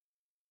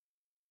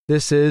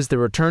This is the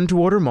Return to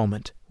Order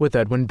Moment with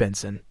Edwin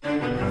Benson,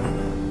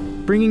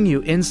 bringing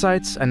you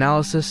insights,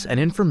 analysis, and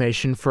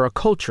information for a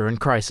culture in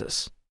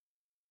crisis.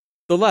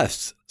 The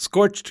left's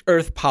scorched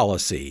earth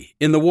policy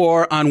in the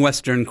war on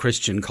Western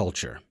Christian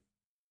culture.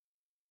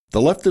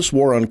 The leftist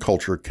war on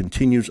culture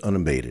continues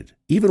unabated,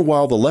 even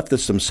while the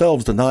leftists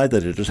themselves deny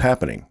that it is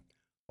happening.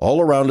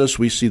 All around us,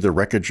 we see the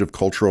wreckage of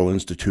cultural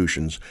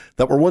institutions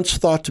that were once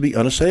thought to be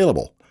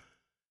unassailable.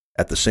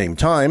 At the same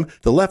time,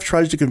 the left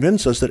tries to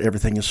convince us that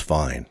everything is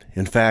fine.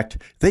 In fact,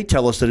 they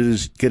tell us that it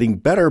is getting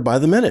better by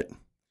the minute.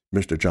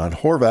 Mr. John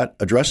Horvat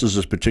addresses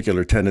this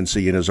particular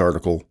tendency in his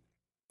article,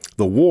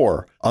 "The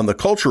War on the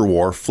Culture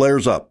War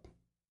Flares Up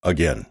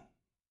Again."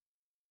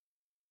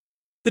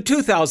 The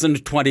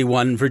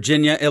 2021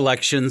 Virginia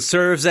election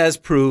serves as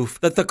proof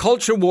that the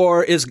culture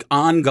war is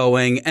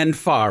ongoing and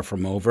far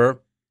from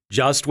over.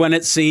 Just when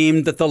it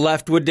seemed that the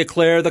left would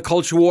declare the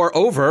culture war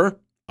over,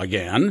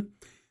 again,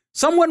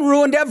 someone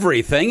ruined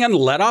everything and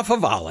let off a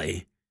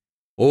volley.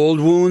 Old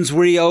wounds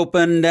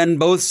reopened and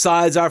both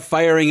sides are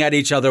firing at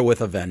each other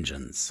with a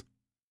vengeance.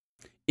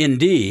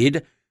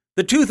 Indeed,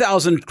 the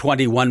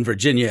 2021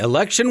 Virginia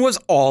election was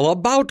all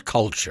about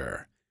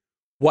culture.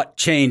 What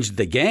changed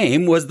the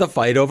game was the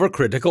fight over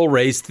critical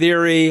race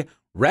theory,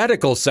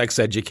 radical sex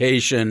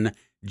education,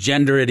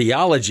 gender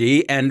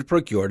ideology, and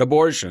procured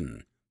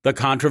abortion. The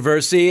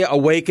controversy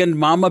awakened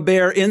mama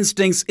bear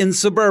instincts in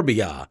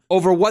suburbia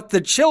over what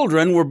the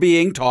children were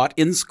being taught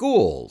in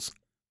schools.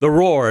 The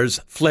roars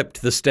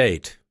flipped the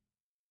state.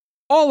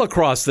 All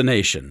across the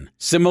nation,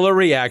 similar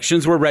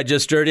reactions were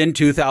registered in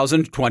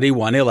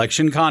 2021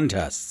 election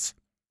contests.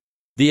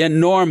 The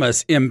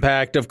enormous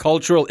impact of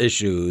cultural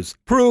issues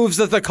proves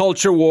that the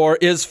culture war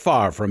is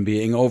far from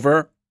being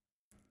over.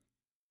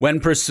 When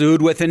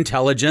pursued with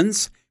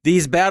intelligence,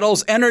 these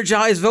battles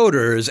energize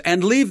voters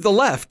and leave the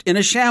left in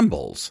a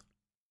shambles.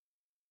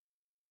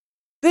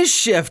 This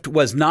shift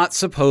was not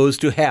supposed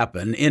to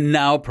happen in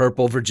now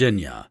purple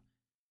Virginia.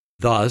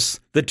 Thus,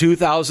 the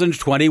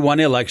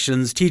 2021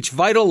 elections teach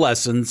vital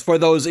lessons for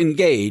those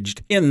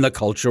engaged in the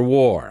culture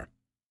war.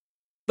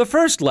 The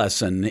first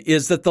lesson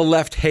is that the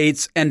left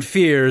hates and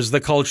fears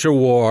the culture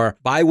war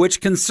by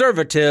which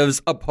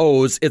conservatives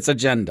oppose its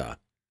agenda.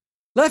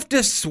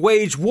 Leftists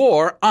wage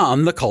war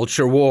on the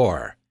culture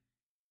war.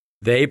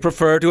 They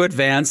prefer to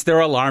advance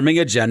their alarming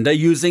agenda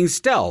using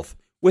stealth,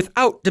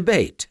 without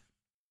debate.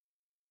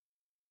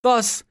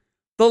 Thus,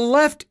 the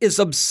left is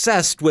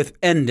obsessed with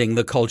ending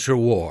the culture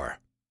war.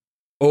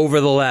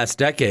 Over the last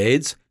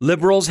decades,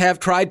 liberals have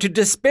tried to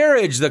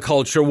disparage the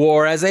culture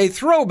war as a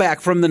throwback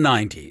from the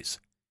 90s.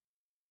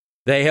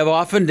 They have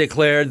often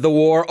declared the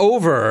war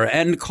over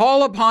and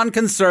call upon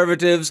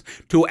conservatives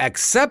to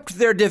accept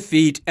their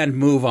defeat and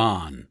move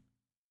on.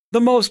 The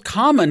most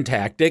common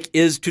tactic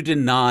is to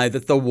deny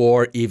that the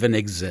war even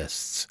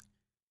exists.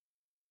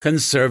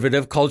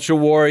 Conservative culture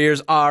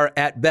warriors are,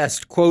 at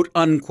best,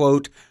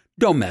 quote-unquote,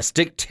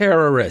 domestic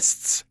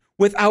terrorists,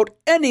 without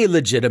any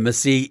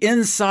legitimacy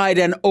inside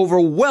an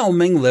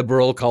overwhelming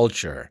liberal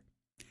culture.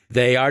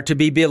 They are to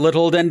be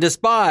belittled and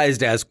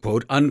despised as,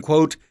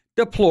 quote-unquote,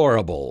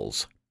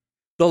 deplorables.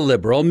 The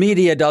liberal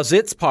media does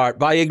its part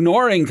by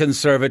ignoring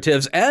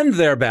conservatives and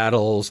their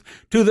battles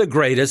to the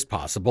greatest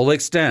possible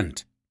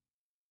extent.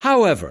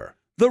 However,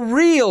 the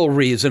real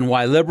reason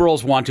why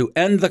liberals want to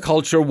end the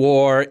culture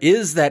war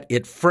is that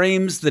it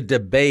frames the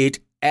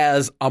debate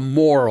as a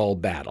moral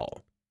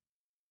battle.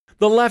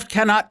 The left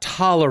cannot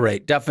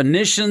tolerate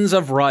definitions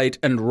of right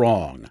and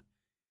wrong.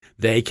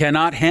 They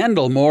cannot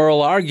handle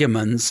moral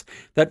arguments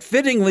that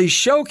fittingly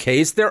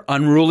showcase their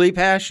unruly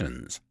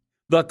passions.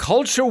 The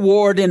culture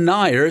war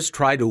deniers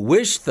try to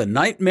wish the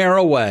nightmare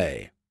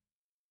away.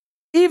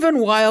 Even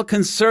while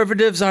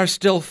conservatives are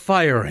still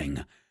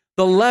firing,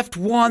 the left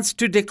wants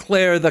to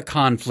declare the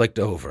conflict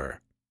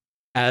over.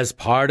 As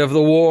part of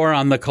the war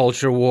on the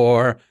culture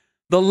war,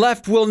 the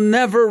left will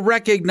never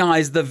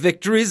recognize the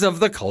victories of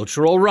the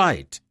cultural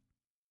right.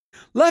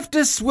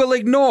 Leftists will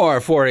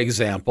ignore, for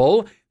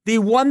example, the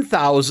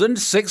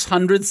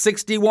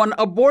 1,661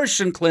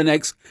 abortion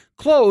clinics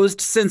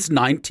closed since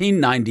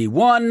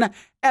 1991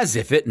 as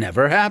if it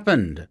never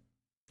happened.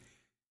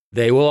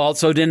 They will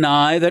also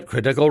deny that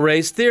critical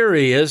race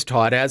theory is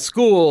taught at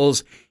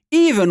schools,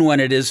 even when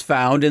it is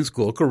found in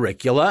school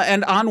curricula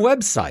and on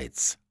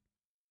websites.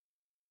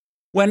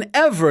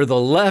 Whenever the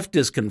left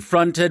is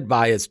confronted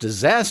by its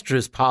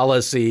disastrous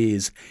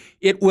policies,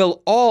 it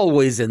will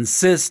always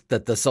insist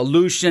that the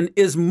solution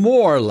is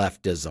more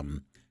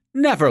leftism,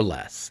 never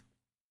less.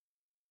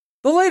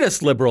 The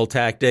latest liberal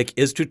tactic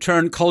is to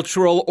turn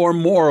cultural or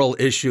moral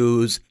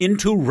issues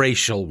into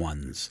racial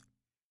ones.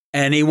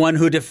 Anyone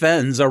who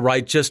defends a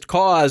righteous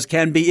cause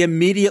can be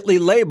immediately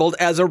labeled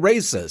as a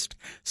racist,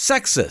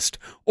 sexist,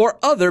 or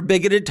other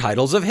bigoted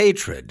titles of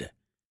hatred.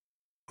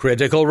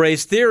 Critical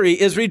race theory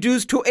is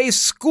reduced to a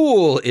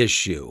school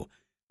issue,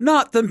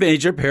 not the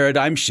major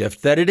paradigm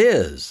shift that it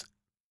is.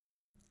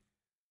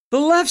 The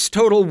left's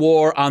total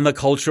war on the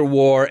culture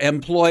war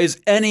employs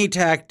any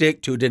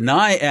tactic to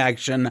deny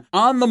action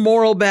on the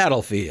moral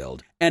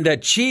battlefield and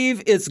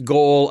achieve its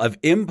goal of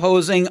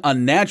imposing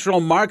unnatural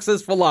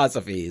Marxist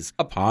philosophies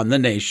upon the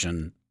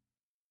nation.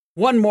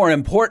 One more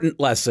important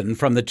lesson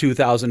from the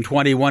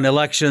 2021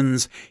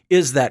 elections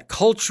is that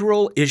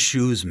cultural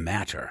issues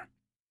matter.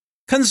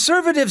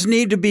 Conservatives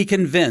need to be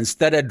convinced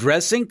that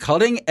addressing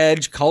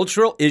cutting-edge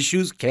cultural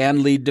issues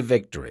can lead to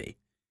victory.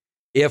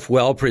 If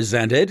well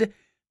presented,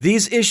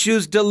 these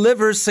issues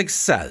deliver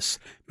success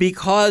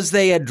because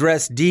they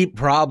address deep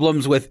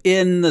problems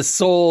within the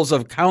souls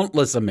of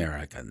countless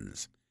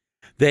Americans.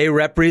 They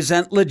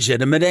represent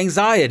legitimate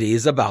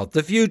anxieties about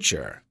the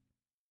future.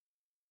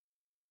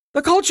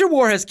 The culture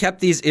war has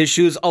kept these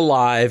issues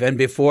alive and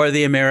before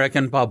the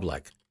American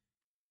public.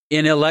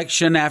 In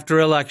election after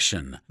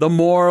election, the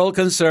moral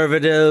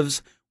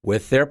conservatives,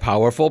 with their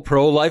powerful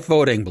pro-life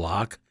voting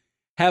bloc,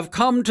 have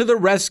come to the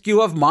rescue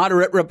of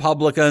moderate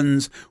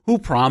Republicans who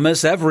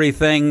promise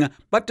everything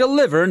but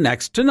deliver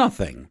next to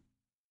nothing.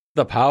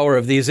 The power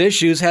of these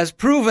issues has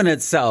proven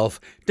itself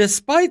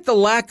despite the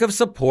lack of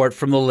support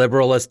from the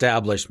liberal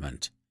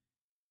establishment.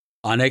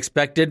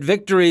 Unexpected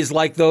victories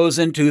like those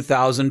in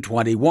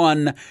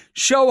 2021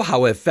 show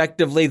how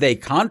effectively they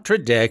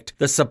contradict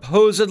the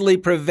supposedly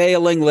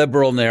prevailing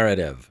liberal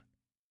narrative.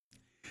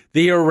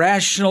 The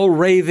irrational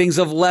ravings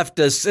of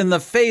leftists in the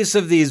face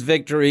of these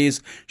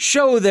victories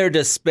show their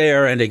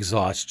despair and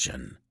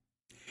exhaustion.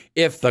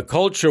 If the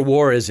culture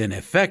war is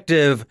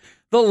ineffective,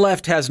 the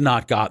left has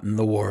not gotten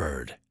the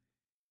word.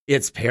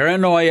 Its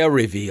paranoia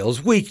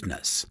reveals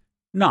weakness,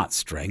 not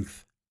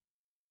strength.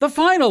 The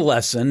final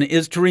lesson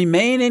is to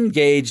remain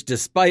engaged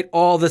despite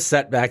all the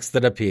setbacks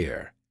that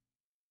appear.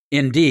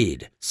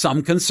 Indeed,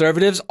 some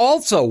conservatives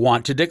also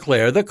want to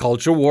declare the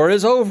culture war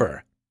is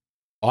over.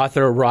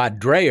 Author Rod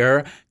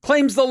Dreher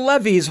claims the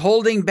levees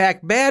holding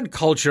back bad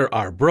culture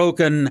are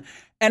broken,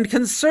 and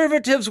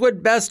conservatives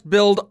would best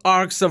build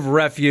arks of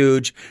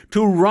refuge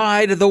to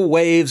ride the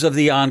waves of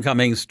the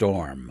oncoming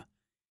storm.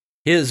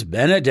 His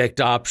Benedict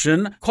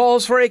option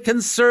calls for a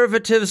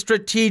conservative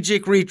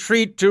strategic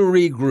retreat to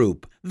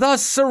regroup,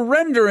 thus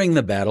surrendering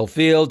the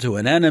battlefield to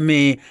an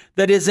enemy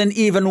that is in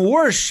even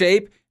worse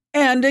shape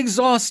and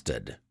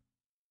exhausted.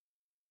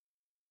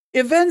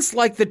 Events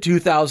like the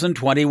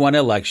 2021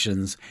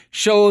 elections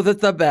show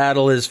that the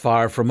battle is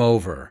far from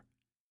over.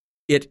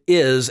 It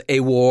is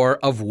a war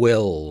of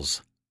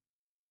wills.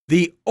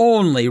 The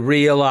only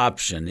real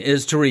option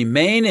is to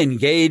remain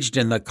engaged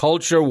in the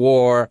culture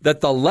war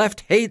that the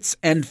left hates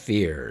and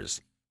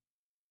fears.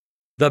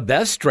 The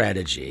best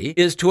strategy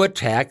is to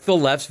attack the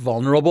left's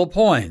vulnerable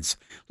points,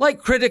 like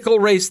critical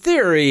race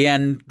theory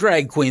and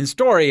drag queen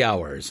story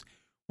hours,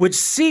 which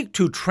seek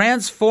to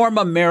transform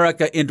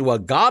America into a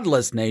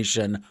godless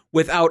nation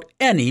without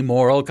any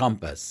moral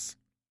compass.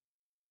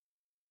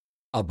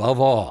 Above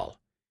all,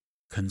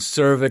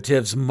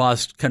 conservatives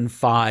must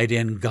confide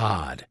in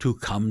God to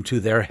come to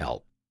their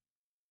help.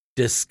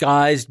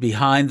 Disguised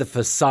behind the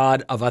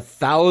facade of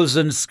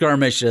 1,000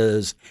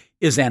 skirmishes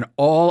is an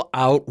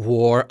all-out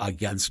war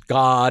against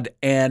God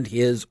and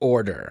His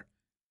order.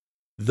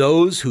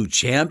 Those who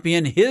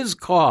champion His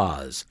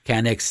cause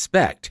can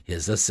expect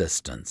His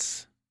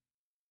assistance.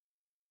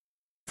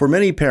 For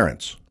many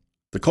parents,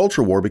 the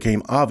culture war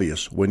became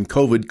obvious when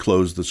COVID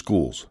closed the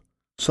schools.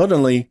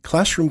 Suddenly,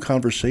 classroom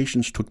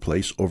conversations took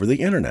place over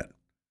the internet.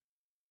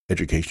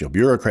 Educational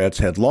bureaucrats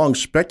had long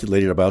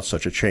speculated about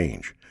such a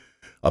change.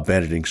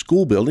 Abandoning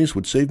school buildings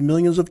would save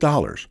millions of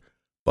dollars.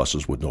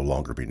 Buses would no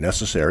longer be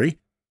necessary.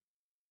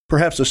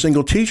 Perhaps a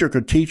single teacher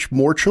could teach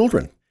more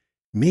children.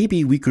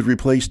 Maybe we could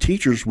replace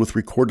teachers with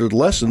recorded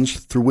lessons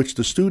through which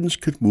the students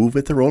could move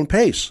at their own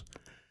pace.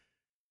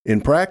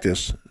 In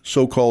practice,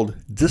 so-called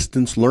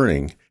distance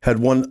learning had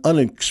one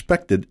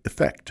unexpected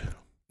effect.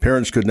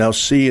 Parents could now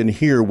see and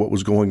hear what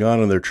was going on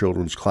in their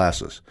children's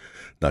classes,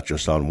 not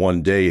just on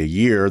one day a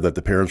year that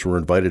the parents were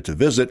invited to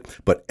visit,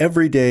 but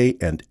every day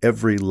and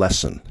every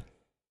lesson.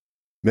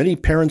 Many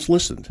parents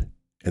listened,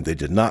 and they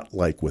did not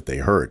like what they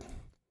heard.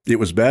 It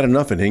was bad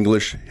enough in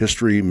English,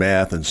 history,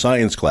 math, and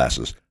science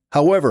classes.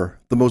 However,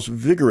 the most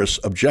vigorous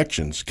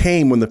objections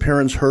came when the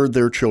parents heard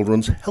their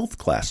children's health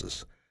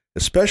classes,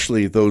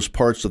 especially those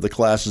parts of the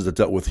classes that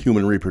dealt with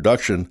human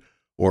reproduction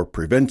or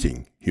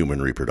preventing human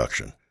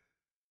reproduction.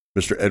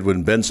 Mr.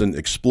 Edwin Benson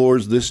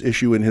explores this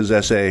issue in his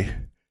essay,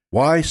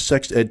 Why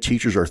Sex Ed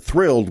Teachers Are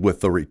Thrilled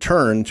with the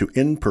Return to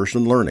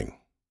In-Person Learning.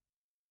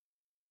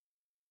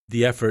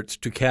 The effort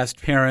to cast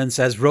parents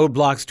as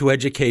roadblocks to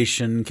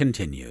education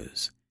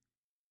continues.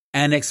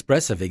 An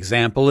expressive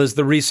example is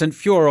the recent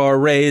furor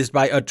raised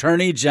by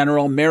Attorney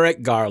General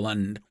Merrick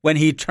Garland when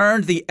he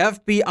turned the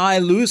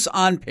FBI loose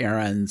on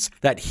parents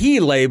that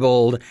he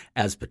labeled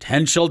as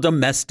potential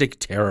domestic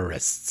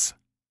terrorists.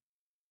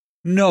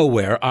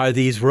 Nowhere are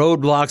these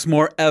roadblocks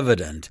more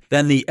evident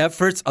than the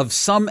efforts of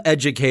some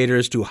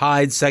educators to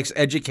hide sex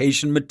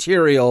education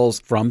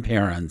materials from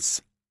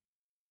parents.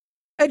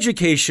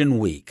 Education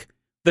Week,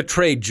 the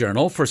trade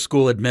journal for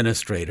school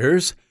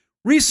administrators,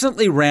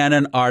 recently ran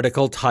an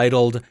article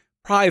titled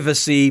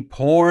Privacy,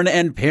 Porn,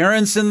 and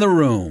Parents in the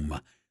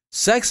Room: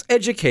 Sex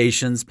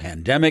Education's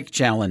Pandemic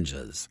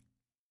Challenges.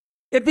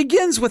 It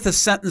begins with a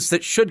sentence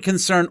that should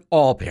concern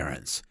all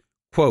parents.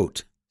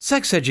 Quote,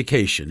 "Sex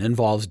education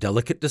involves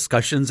delicate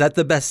discussions at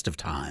the best of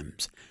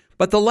times,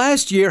 but the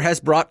last year has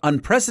brought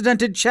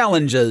unprecedented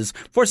challenges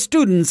for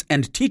students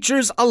and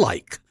teachers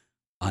alike."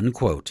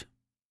 Unquote.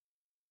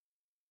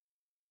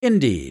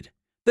 Indeed,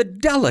 the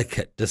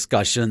delicate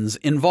discussions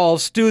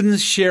involve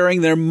students sharing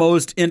their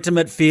most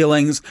intimate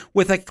feelings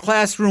with a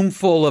classroom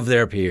full of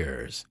their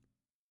peers.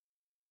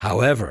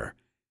 However,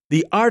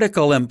 the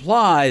article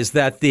implies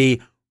that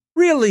the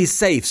really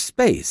safe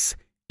space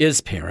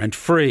is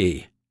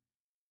parent-free.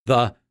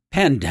 The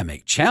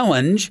pandemic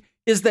challenge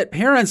is that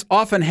parents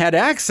often had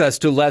access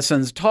to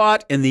lessons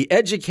taught in the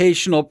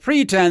educational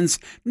pretense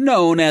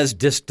known as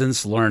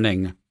distance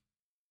learning.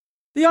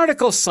 The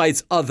article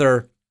cites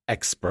other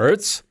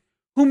experts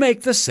who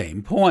make the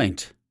same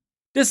point.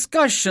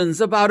 Discussions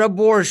about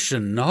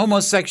abortion,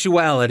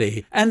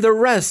 homosexuality, and the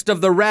rest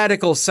of the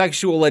radical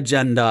sexual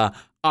agenda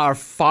are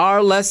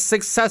far less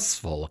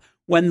successful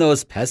when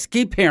those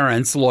pesky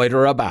parents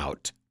loiter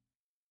about.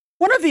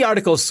 One of the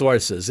article's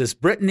sources is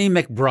Brittany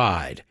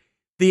McBride,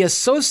 the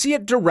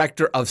Associate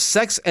Director of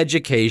Sex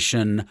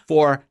Education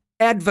for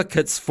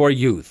Advocates for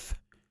Youth.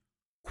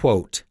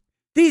 Quote,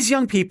 "These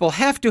young people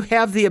have to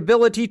have the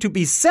ability to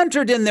be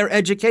centered in their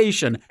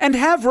education and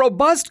have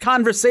robust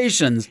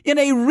conversations in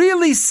a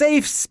really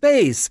safe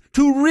space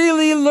to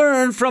really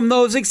learn from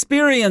those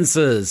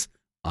experiences."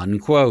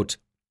 Unquote.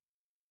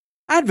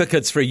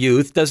 Advocates for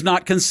Youth does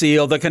not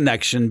conceal the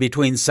connection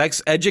between sex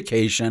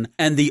education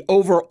and the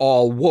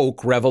overall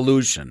woke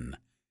revolution.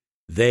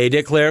 They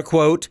declare,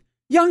 quote,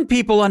 "Young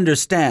people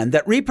understand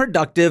that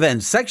reproductive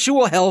and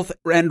sexual health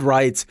and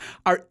rights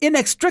are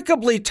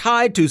inextricably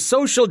tied to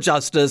social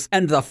justice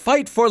and the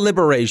fight for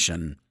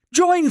liberation.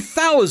 Join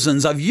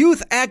thousands of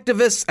youth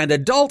activists and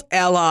adult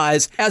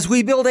allies as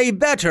we build a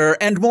better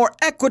and more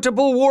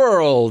equitable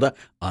world."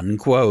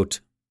 Unquote.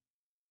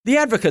 The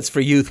Advocates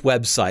for Youth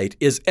website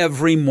is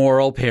every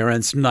moral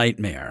parent's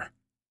nightmare.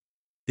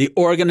 The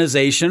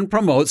organization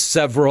promotes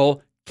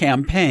several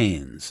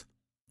campaigns.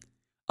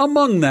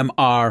 Among them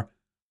are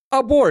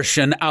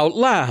Abortion Out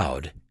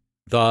Loud,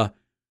 the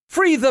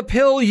Free the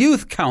Pill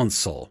Youth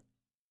Council,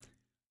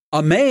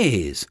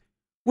 Amaze,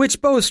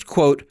 which boast,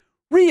 quote,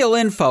 "real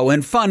info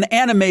and fun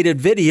animated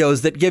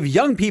videos that give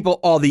young people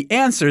all the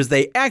answers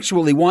they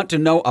actually want to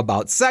know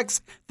about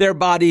sex, their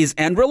bodies,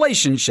 and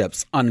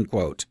relationships,"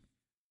 unquote.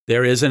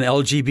 There is an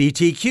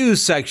LGBTQ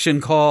section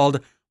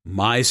called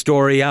My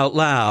Story Out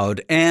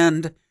Loud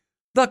and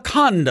The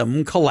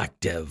Condom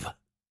Collective.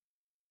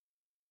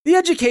 The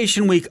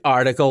Education Week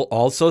article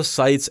also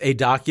cites a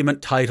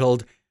document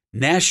titled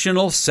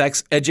National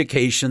Sex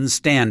Education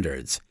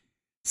Standards,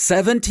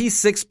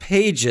 76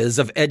 pages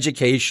of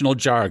educational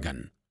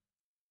jargon.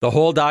 The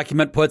whole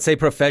document puts a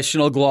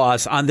professional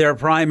gloss on their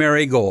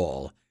primary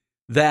goal,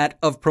 that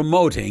of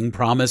promoting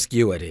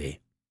promiscuity.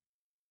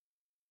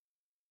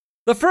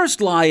 The first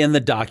lie in the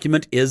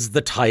document is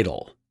the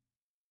title.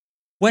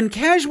 When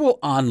casual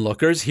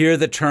onlookers hear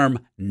the term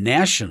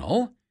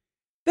national,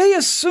 they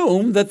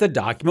assume that the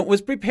document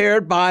was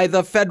prepared by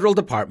the Federal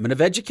Department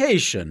of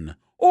Education,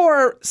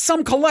 or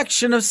some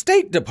collection of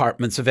state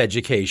departments of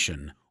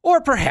education, or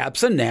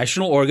perhaps a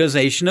national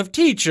organization of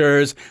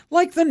teachers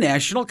like the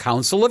National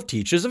Council of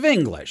Teachers of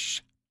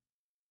English.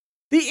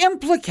 The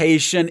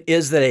implication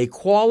is that a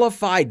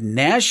qualified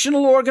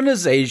national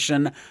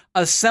organization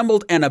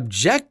assembled an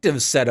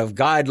objective set of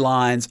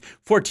guidelines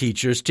for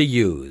teachers to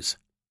use.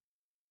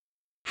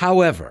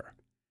 However,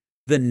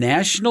 the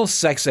National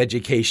Sex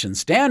Education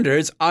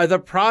Standards are the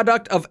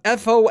product of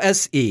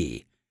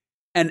FOSE,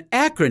 an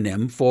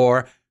acronym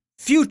for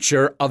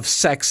Future of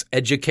Sex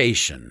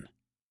Education.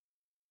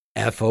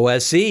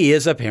 FOSE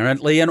is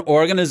apparently an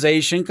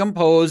organization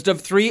composed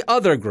of three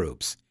other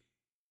groups: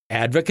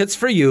 Advocates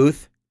for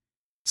Youth,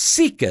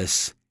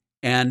 SECUS,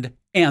 and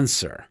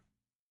ANSWER.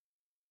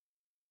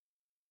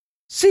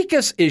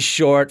 SECUS is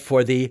short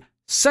for the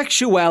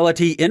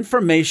Sexuality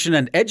Information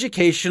and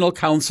Educational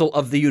Council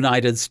of the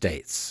United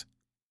States.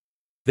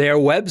 Their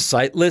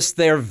website lists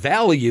their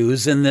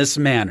values in this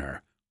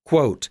manner.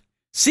 Quote,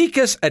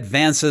 "SECUS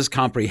advances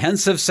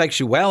comprehensive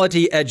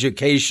sexuality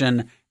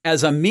education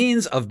as a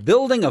means of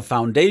building a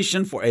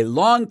foundation for a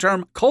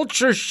long-term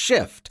culture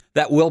shift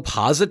that will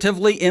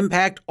positively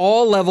impact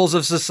all levels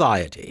of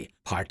society,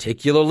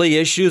 particularly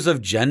issues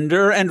of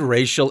gender and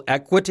racial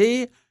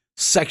equity,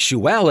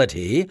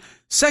 sexuality,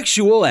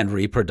 sexual and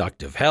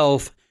reproductive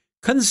health,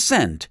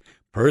 consent,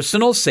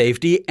 personal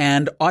safety,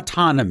 and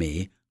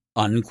autonomy."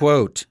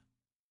 Unquote.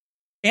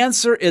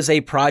 ANSWER is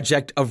a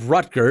project of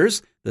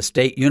Rutgers, the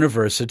State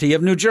University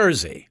of New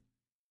Jersey.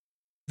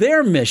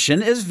 Their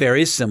mission is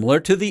very similar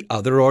to the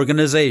other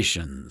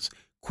organizations.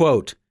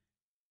 Quote,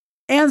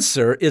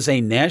 "ANSWER is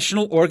a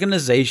national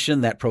organization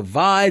that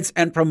provides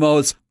and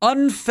promotes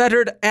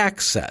unfettered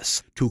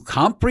access to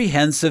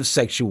comprehensive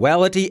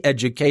sexuality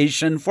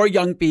education for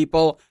young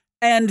people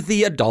and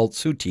the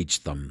adults who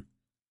teach them.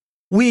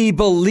 We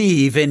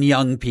believe in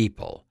young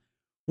people.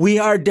 We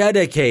are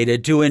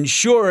dedicated to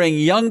ensuring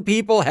young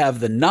people have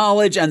the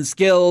knowledge and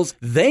skills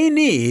they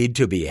need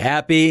to be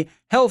happy,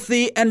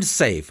 healthy, and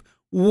safe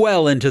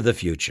well into the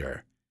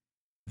future.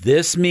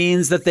 This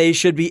means that they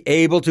should be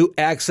able to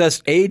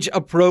access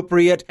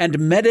age-appropriate and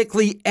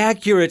medically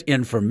accurate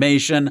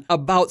information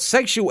about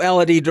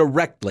sexuality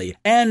directly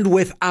and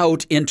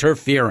without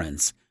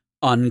interference."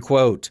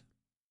 Unquote.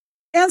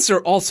 Answer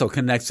also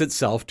connects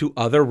itself to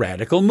other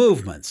radical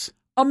movements.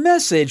 A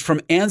message from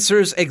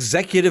Answer's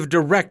executive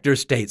director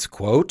states,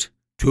 quote,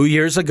 "2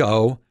 years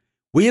ago,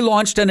 we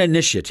launched an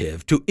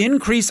initiative to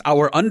increase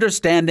our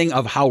understanding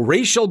of how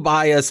racial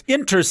bias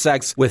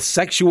intersects with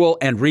sexual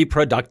and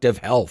reproductive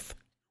health.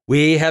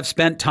 We have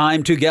spent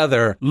time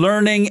together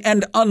learning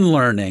and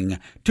unlearning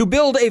to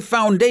build a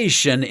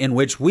foundation in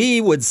which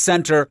we would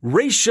center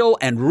racial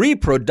and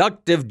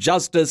reproductive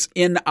justice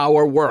in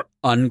our work."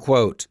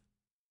 Unquote.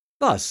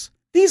 Thus,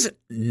 these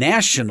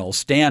national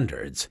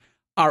standards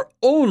are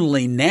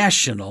only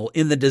national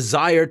in the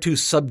desire to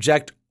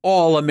subject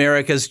all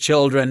America's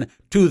children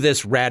to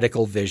this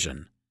radical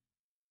vision.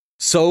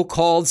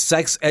 So-called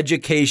sex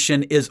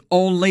education is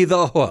only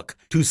the hook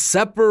to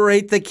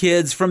separate the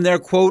kids from their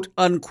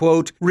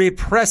quote-unquote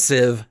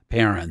repressive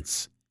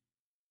parents.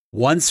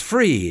 Once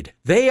freed,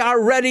 they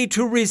are ready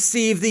to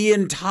receive the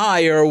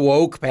entire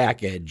woke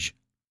package.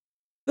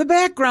 The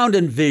background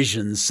and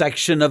visions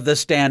section of the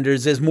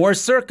standards is more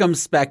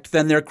circumspect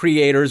than their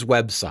creators'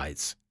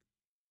 websites.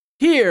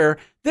 Here,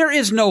 there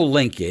is no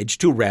linkage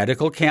to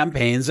radical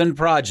campaigns and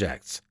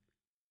projects.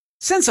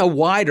 Since a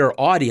wider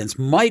audience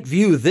might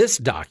view this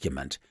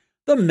document,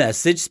 the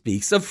message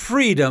speaks of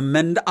freedom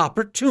and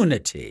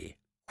opportunity.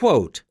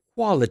 Quote,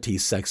 "Quality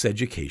sex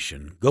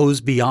education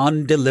goes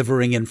beyond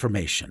delivering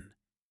information.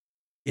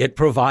 It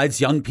provides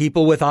young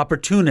people with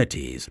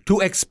opportunities to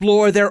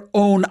explore their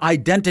own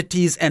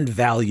identities and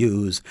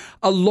values,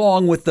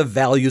 along with the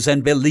values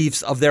and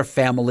beliefs of their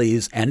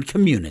families and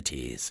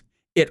communities.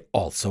 It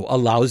also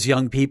allows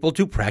young people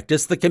to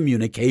practice the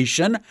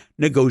communication,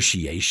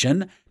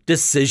 negotiation,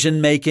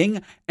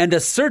 decision-making, and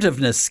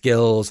assertiveness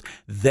skills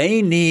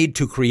they need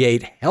to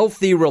create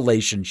healthy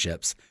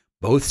relationships,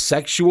 both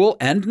sexual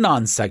and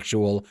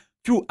non-sexual,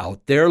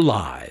 throughout their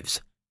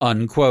lives."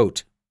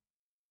 Unquote.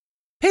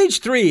 Page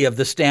 3 of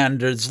the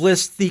standards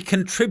lists the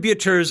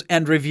contributors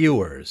and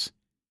reviewers.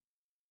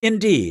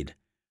 Indeed,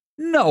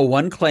 no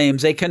one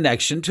claims a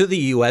connection to the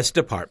U.S.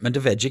 Department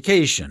of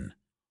Education.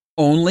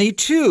 Only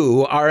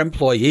 2 are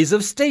employees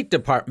of state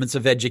departments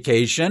of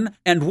education,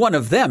 and one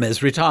of them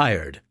is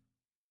retired.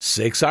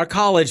 6 are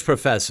college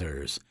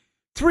professors.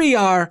 3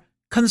 are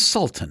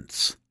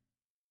consultants.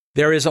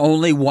 There is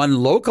only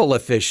 1 local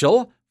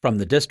official from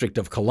the District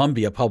of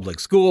Columbia Public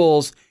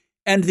Schools,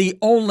 and the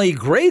only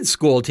grade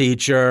school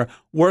teacher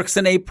works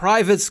in a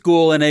private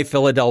school in a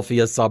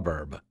Philadelphia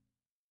suburb.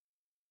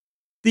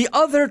 The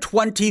other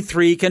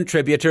 23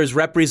 contributors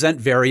represent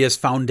various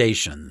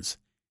foundations.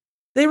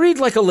 They read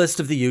like a list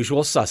of the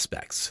usual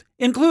suspects,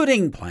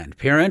 including Planned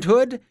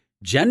Parenthood,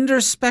 Gender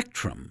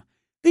Spectrum,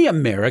 the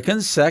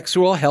American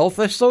Sexual Health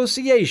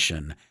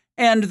Association,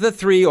 and the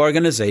 3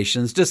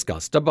 organizations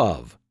discussed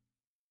above.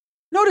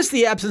 Notice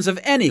the absence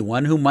of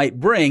anyone who might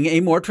bring a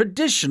more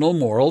traditional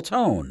moral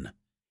tone.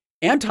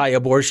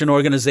 Anti-abortion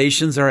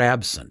organizations are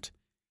absent.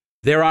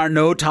 There are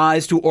no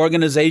ties to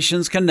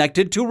organizations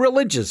connected to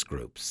religious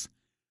groups.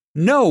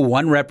 No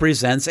one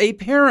represents a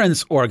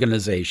parents'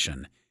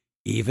 organization,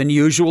 even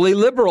usually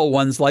liberal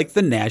ones like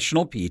the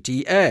National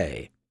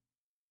PTA.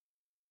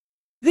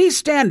 These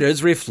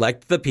standards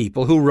reflect the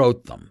people who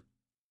wrote them.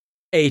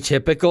 A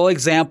typical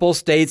example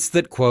states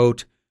that,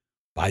 quote,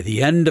 "By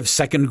the end of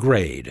 2nd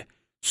grade,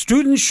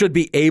 students should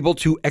be able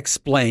to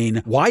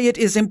explain why it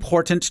is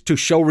important to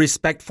show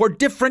respect for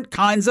different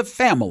kinds of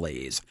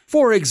families.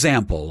 For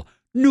example,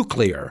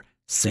 nuclear,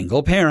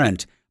 single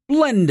parent,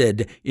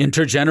 blended,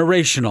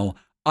 intergenerational,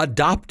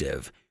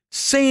 adoptive,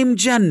 same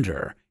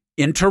gender,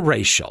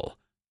 interracial."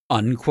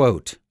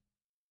 Unquote.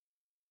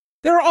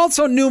 There are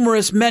also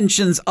numerous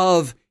mentions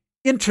of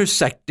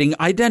intersecting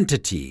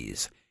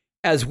identities,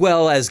 as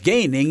well as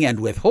gaining and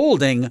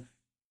withholding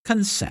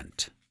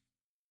consent.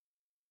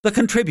 The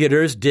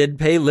contributors did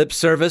pay lip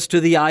service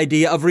to the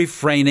idea of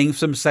refraining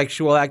from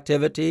sexual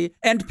activity,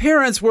 and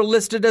parents were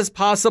listed as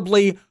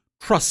possibly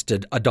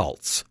trusted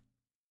adults.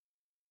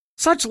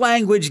 Such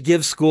language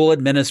gives school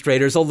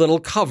administrators a little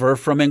cover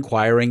from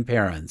inquiring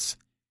parents.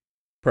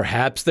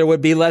 Perhaps there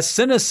would be less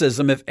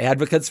cynicism if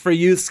advocates for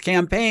youth's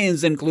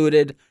campaigns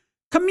included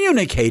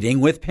communicating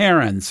with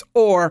parents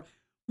or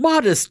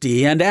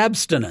modesty and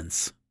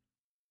abstinence.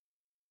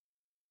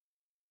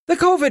 The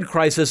COVID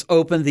crisis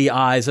opened the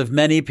eyes of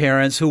many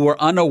parents who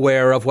were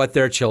unaware of what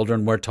their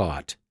children were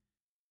taught.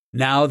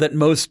 Now that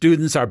most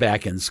students are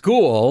back in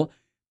school,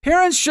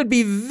 parents should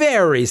be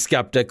very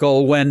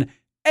skeptical when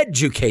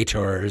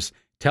educators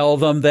tell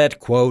them that,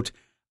 quote,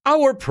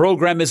 "Our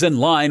program is in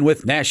line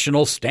with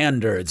national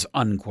standards,"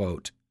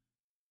 unquote.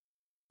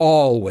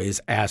 Always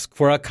ask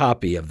for a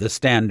copy of the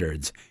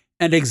standards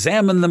and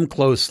examine them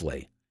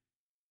closely.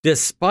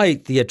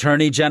 Despite the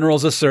Attorney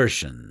General's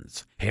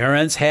assertions,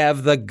 parents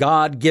have the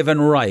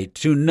God-given right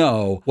to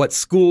know what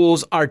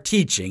schools are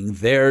teaching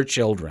their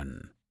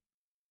children.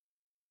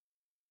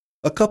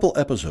 A couple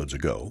episodes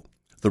ago,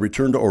 the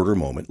Return to Order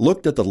Moment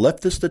looked at the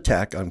leftist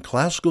attack on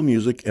classical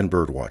music and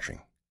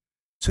birdwatching.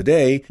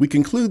 Today, we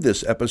conclude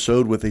this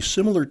episode with a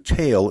similar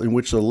tale in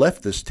which the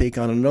leftists take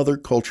on another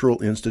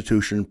cultural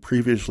institution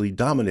previously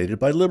dominated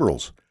by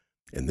liberals,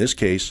 in this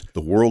case,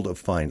 the world of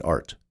fine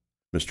art.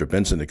 Mr.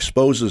 Benson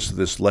exposes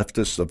this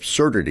leftist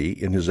absurdity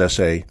in his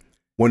essay,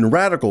 When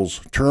Radicals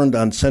Turned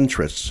on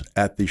Centrists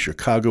at the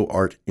Chicago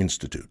Art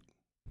Institute.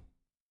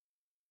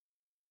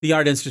 The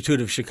Art Institute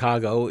of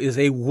Chicago is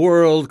a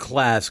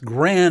world-class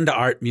grand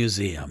art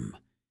museum.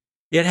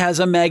 It has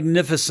a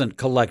magnificent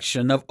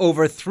collection of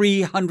over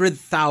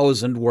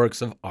 300,000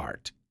 works of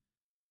art.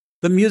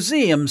 The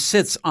museum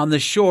sits on the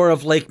shore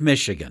of Lake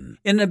Michigan,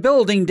 in a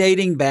building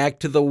dating back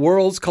to the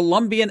World's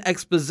Columbian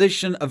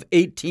Exposition of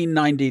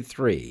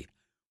 1893,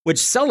 which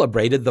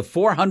celebrated the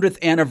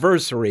 400th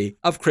anniversary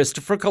of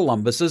Christopher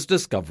Columbus's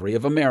discovery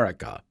of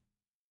America.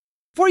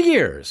 For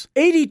years,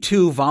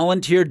 82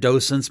 volunteer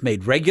docents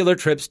made regular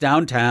trips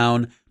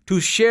downtown to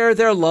share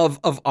their love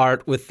of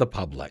art with the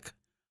public.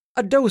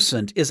 A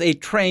docent is a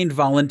trained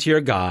volunteer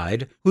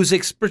guide whose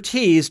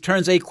expertise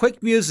turns a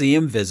quick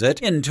museum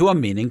visit into a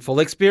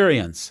meaningful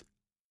experience.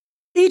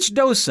 Each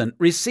docent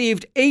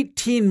received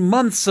 18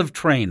 months of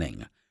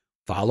training,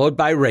 followed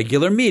by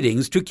regular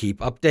meetings to keep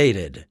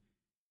updated.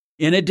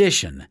 In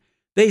addition,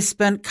 they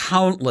spent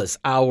countless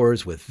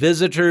hours with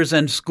visitors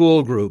and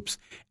school groups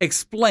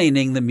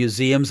explaining the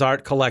museum's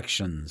art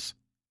collections.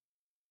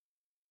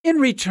 In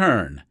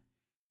return,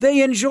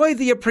 they enjoy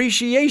the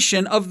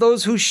appreciation of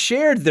those who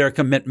shared their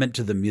commitment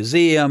to the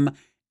museum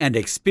and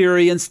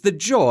experienced the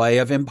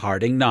joy of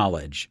imparting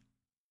knowledge.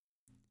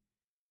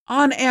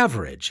 On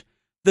average,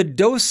 the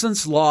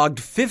docents logged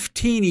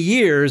 15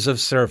 years of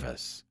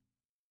service.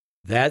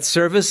 That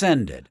service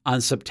ended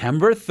on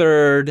September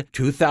 3,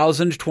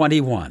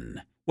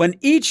 2021, when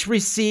each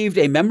received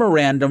a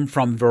memorandum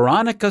from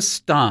Veronica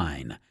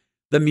Stein,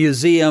 the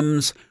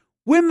museum's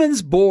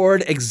Women's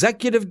Board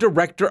Executive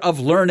Director of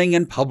Learning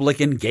and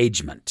Public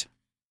Engagement.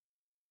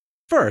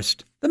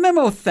 First, the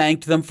memo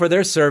thanked them for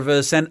their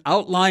service and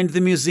outlined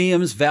the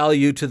museum's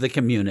value to the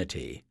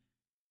community.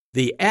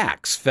 The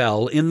axe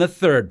fell in the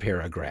third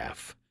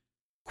paragraph.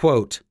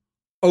 Quote,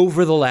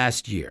 "Over the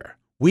last year,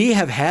 we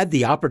have had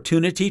the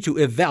opportunity to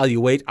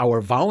evaluate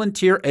our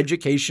volunteer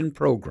education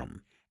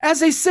program.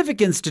 As a civic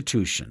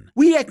institution,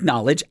 we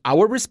acknowledge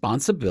our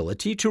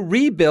responsibility to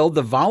rebuild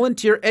the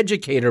volunteer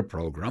educator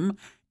program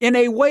in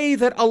a way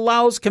that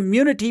allows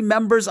community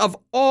members of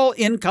all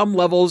income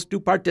levels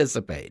to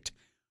participate,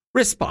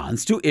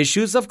 responds to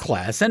issues of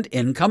class and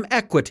income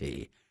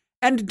equity,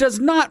 and does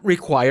not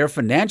require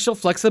financial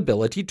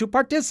flexibility to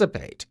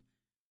participate.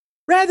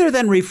 Rather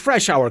than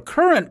refresh our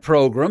current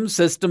program,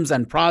 systems,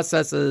 and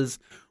processes,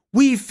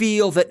 we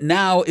feel that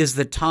now is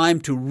the time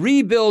to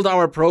rebuild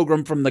our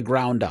program from the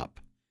ground up.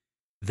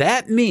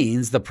 That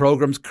means the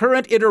program's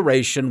current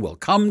iteration will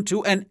come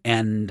to an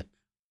end."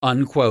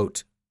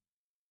 Unquote.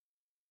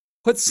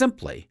 Put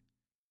simply,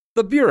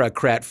 the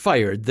bureaucrat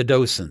fired the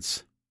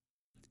docents.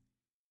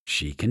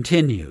 She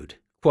continued,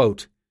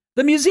 quote,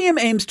 "The museum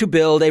aims to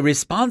build a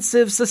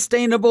responsive,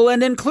 sustainable,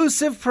 and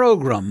inclusive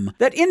program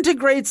that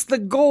integrates the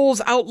goals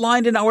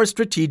outlined in our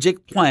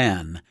strategic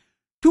plan,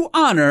 to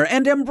honor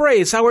and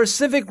embrace our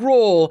civic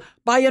role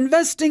by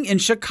investing in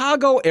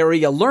Chicago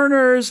area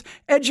learners,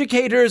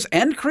 educators,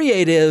 and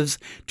creatives,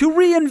 to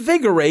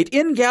reinvigorate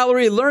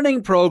in-gallery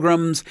learning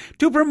programs,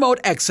 to promote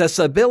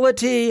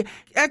accessibility,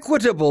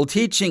 equitable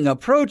teaching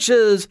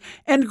approaches,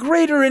 and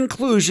greater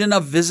inclusion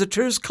of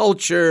visitors'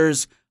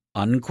 cultures."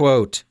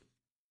 Unquote.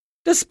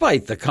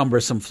 Despite the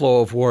cumbersome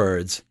flow of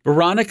words,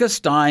 Veronica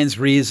Stein's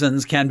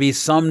reasons can be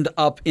summed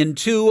up in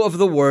two of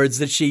the words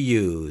that she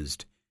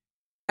used: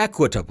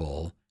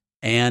 equitable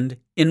and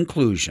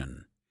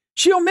inclusion.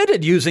 She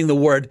omitted using the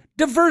word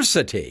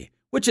diversity,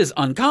 which is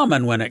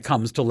uncommon when it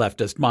comes to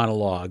leftist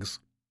monologues.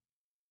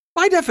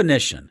 By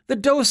definition, the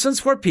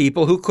docents were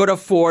people who could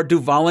afford to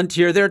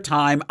volunteer their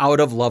time out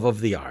of love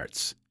of the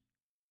arts.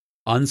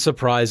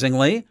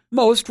 Unsurprisingly,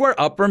 most were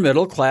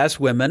upper-middle-class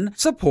women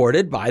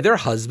supported by their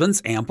husbands'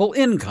 ample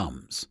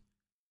incomes.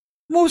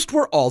 Most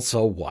were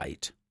also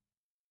white.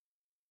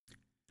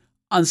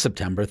 On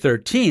September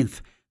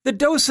 13th, the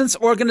docents'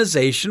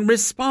 organization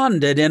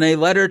responded in a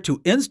letter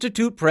to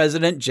Institute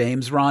President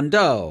James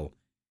Rondeau.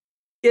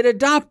 It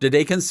adopted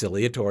a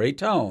conciliatory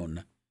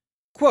tone.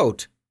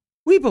 Quote,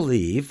 "We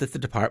believe that the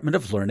Department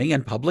of Learning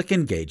and Public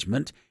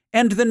Engagement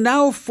and the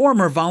now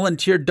former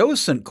volunteer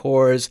docent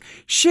corps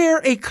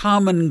share a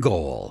common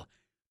goal: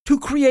 to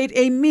create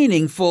a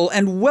meaningful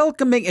and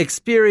welcoming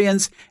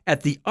experience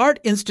at the Art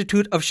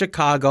Institute of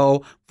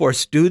Chicago for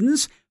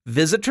students,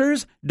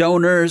 visitors,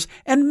 donors,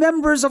 and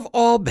members of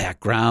all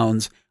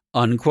backgrounds."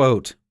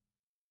 Unquote.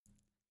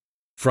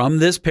 From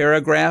this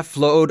paragraph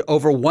flowed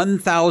over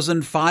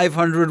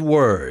 1,500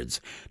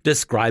 words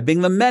describing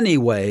the many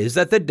ways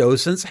that the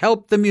docents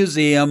helped the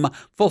museum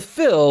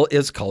fulfill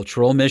its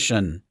cultural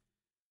mission.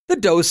 The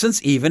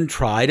docents even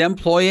tried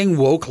employing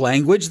woke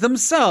language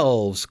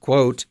themselves.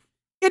 Quote,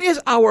 "It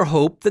is our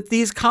hope that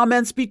these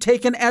comments be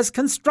taken as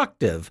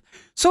constructive,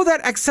 so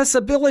that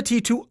accessibility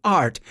to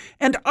art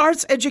and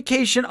arts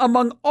education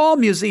among all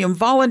museum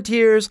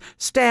volunteers,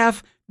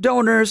 staff,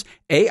 donors,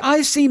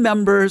 AIC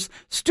members,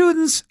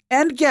 students,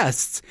 and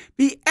guests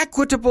be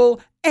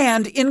equitable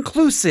and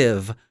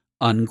inclusive."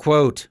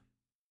 Unquote.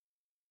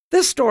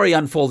 This story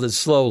unfolded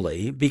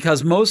slowly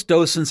because most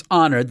docents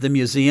honored the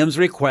museum's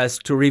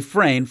request to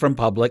refrain from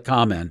public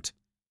comment.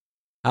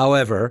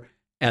 However,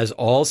 as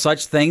all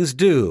such things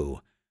do,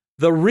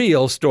 the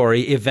real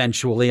story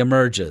eventually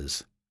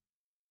emerges.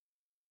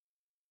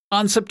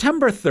 On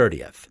September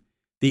 30th,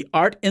 the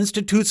Art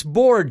Institute's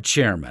board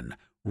chairman,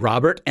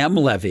 Robert M.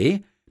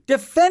 Levy,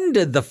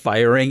 defended the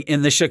firing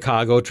in the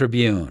Chicago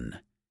Tribune.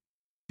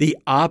 The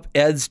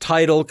op-ed's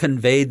title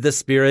conveyed the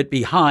spirit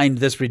behind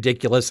this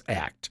ridiculous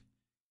act.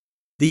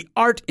 The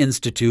Art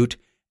Institute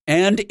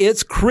and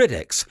its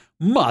critics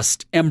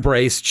must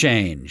embrace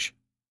change.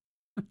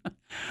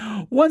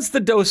 Once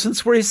the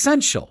docents were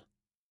essential,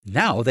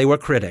 now they were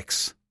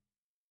critics.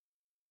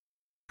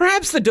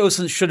 Perhaps the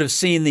docents should have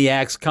seen the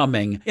axe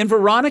coming in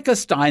Veronica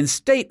Stein's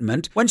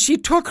statement when she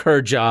took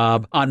her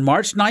job on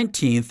March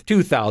 19,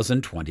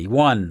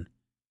 2021.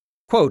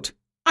 Quote,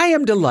 "I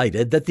am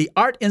delighted that the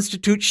Art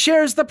Institute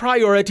shares the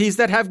priorities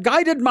that have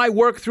guided my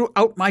work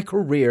throughout my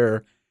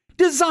career,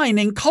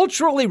 designing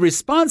culturally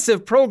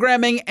responsive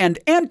programming and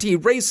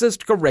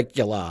anti-racist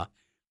curricula,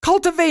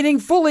 cultivating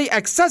fully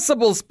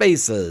accessible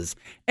spaces,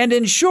 and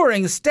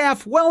ensuring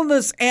staff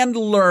wellness and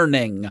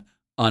learning."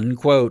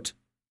 Unquote.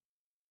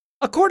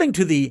 According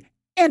to the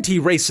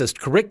anti-racist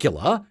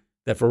curricula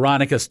that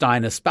Veronica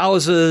Stein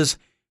espouses,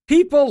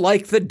 people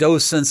like the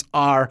docents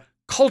are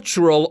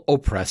cultural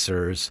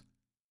oppressors.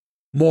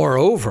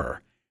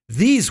 Moreover,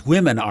 these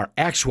women are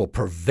actual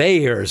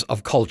purveyors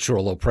of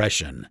cultural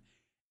oppression,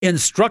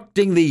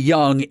 instructing the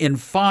young in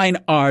fine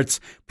arts,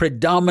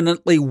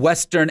 predominantly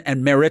Western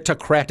and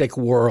meritocratic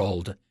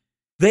world.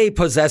 They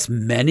possess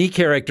many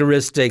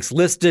characteristics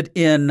listed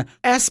in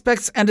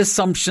Aspects and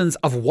Assumptions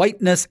of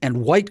Whiteness and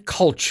White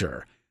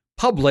Culture,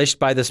 published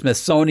by the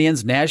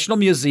Smithsonian's National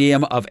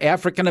Museum of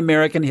African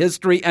American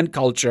History and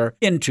Culture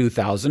in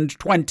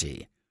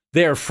 2020.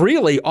 Their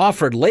freely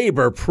offered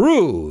labor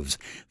proves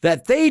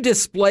that they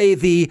display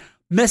the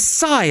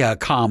Messiah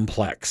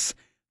complex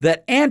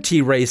that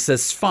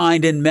anti-racists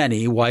find in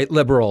many white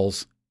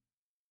liberals.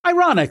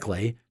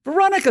 Ironically,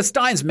 Veronica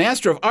Stein's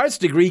Master of Arts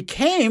degree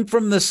came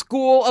from the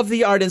School of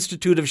the Art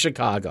Institute of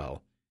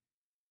Chicago.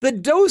 The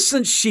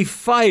docents she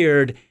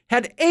fired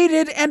had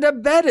aided and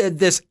abetted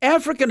this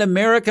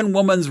African-American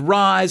woman's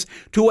rise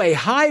to a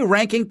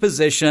high-ranking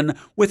position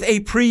with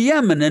a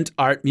preeminent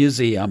art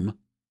museum.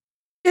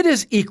 It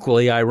is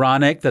equally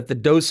ironic that the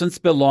docents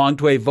belong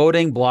to a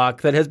voting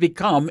bloc that has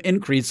become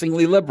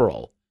increasingly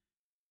liberal.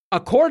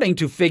 According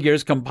to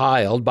figures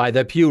compiled by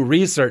the Pew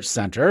Research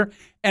Center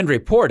and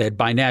reported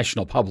by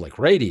National Public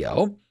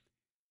Radio,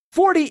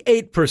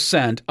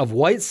 48% of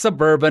white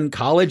suburban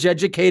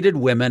college-educated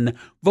women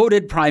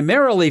voted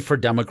primarily for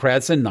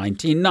Democrats in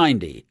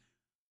 1990,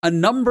 a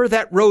number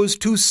that rose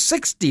to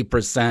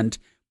 60%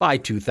 by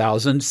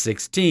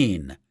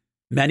 2016.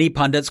 Many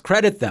pundits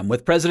credit them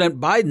with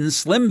President Biden's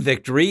slim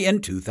victory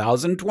in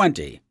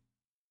 2020.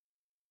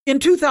 In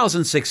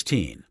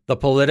 2016, the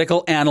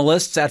political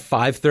analysts at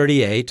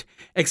 538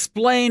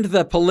 explained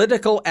the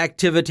political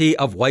activity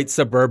of white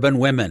suburban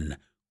women.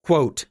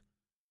 Quote,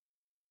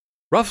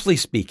 "Roughly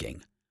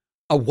speaking,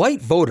 a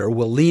white voter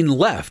will lean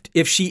left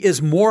if she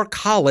is more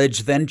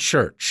college than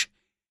church,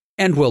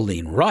 and will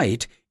lean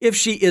right if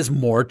she is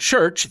more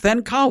church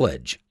than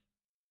college."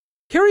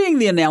 Carrying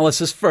the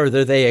analysis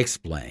further, they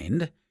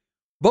explained,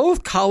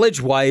 both college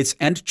whites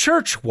and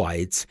church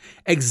whites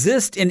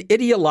exist in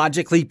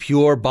ideologically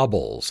pure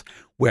bubbles,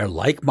 where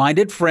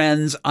like-minded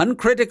friends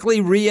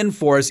uncritically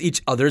reinforce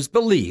each other's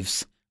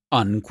beliefs.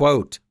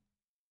 Unquote.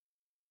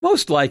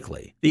 Most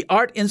likely, the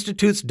Art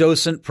Institute's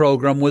docent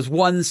program was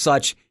one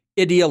such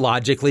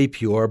ideologically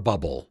pure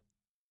bubble.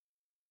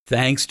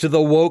 Thanks to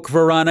the woke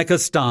Veronica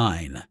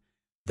Stein,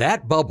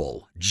 that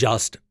bubble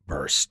just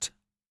burst.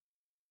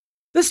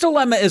 This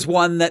dilemma is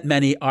one that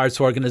many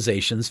arts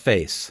organizations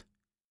face.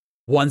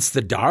 Once the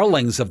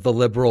darlings of the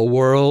liberal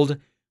world,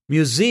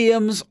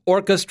 museums,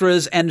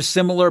 orchestras, and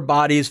similar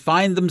bodies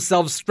find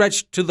themselves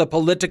stretched to the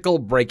political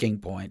breaking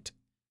point.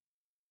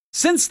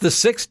 Since the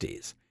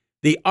 60s,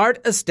 the art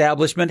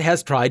establishment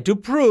has tried to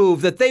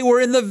prove that they were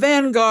in the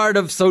vanguard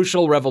of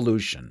social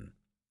revolution.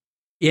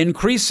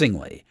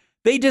 Increasingly,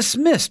 they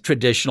dismissed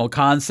traditional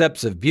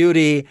concepts of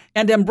beauty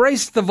and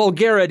embraced the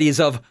vulgarities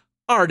of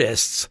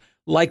artists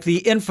like the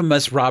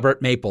infamous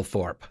Robert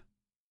Mapplethorpe.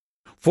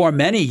 For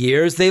many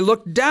years, they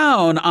looked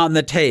down on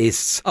the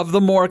tastes of the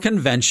more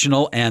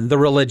conventional and the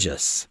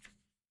religious.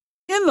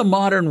 In the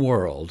modern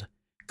world,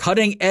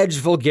 cutting-edge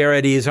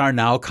vulgarities are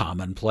now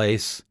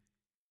commonplace.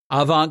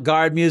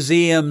 Avant-garde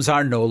museums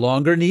are no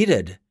longer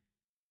needed.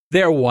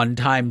 Their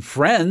one-time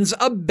friends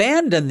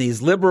abandon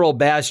these liberal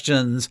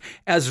bastions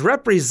as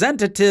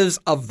representatives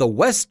of the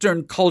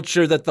Western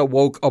culture that the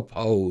woke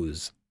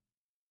oppose.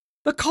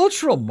 The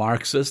cultural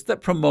Marxists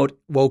that promote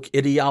woke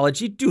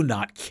ideology do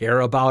not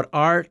care about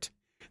art.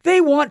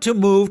 They want to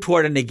move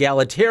toward an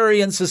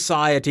egalitarian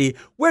society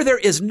where there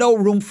is no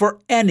room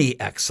for any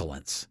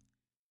excellence.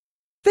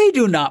 They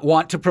do not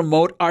want to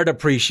promote art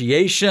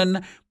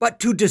appreciation, but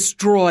to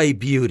destroy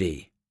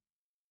beauty.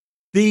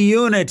 The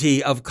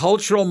unity of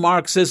cultural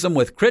Marxism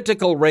with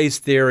critical race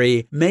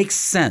theory makes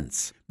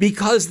sense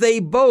because they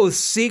both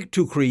seek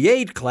to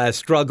create class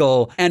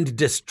struggle and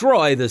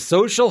destroy the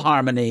social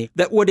harmony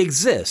that would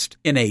exist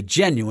in a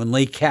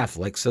genuinely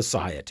Catholic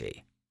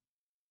society.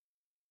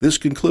 This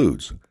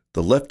concludes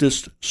the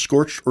leftist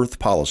scorched earth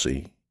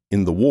policy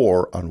in the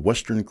war on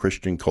Western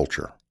Christian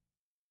culture.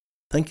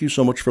 Thank you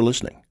so much for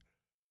listening.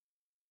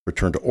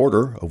 Return to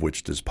Order, of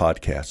which this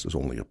podcast is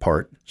only a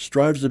part,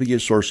 strives to be a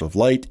source of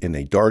light in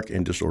a dark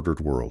and disordered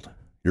world.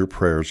 Your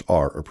prayers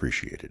are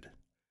appreciated.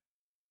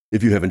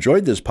 If you have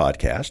enjoyed this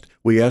podcast,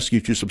 we ask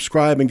you to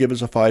subscribe and give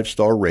us a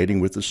 5-star rating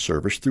with the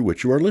service through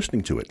which you are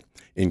listening to it.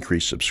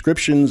 Increased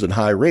subscriptions and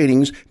high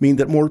ratings mean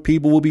that more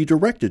people will be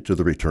directed to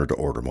the Return to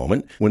Order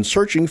moment when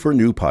searching for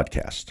new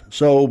podcasts.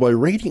 So by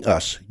rating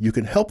us, you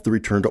can help the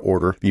Return to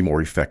Order be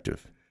more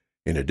effective.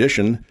 In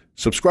addition,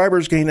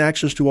 subscribers gain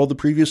access to all the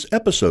previous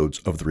episodes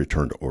of the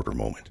Return to Order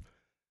moment.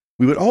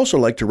 We would also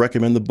like to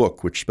recommend the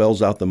book which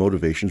spells out the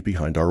motivations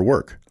behind our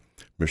work.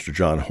 Mr.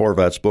 John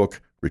Horvat's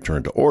book,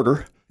 Return to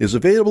Order, is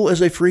available as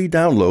a free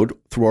download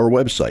through our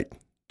website,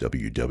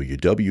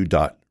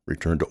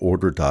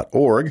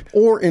 www.returntoorder.org,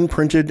 or in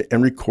printed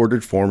and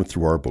recorded form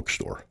through our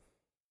bookstore.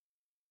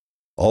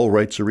 All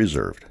rights are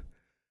reserved.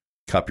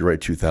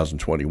 Copyright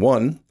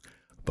 2021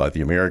 by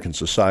the American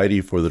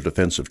Society for the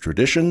Defense of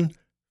Tradition,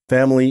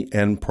 Family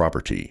and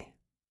Property,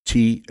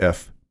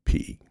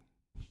 TFP.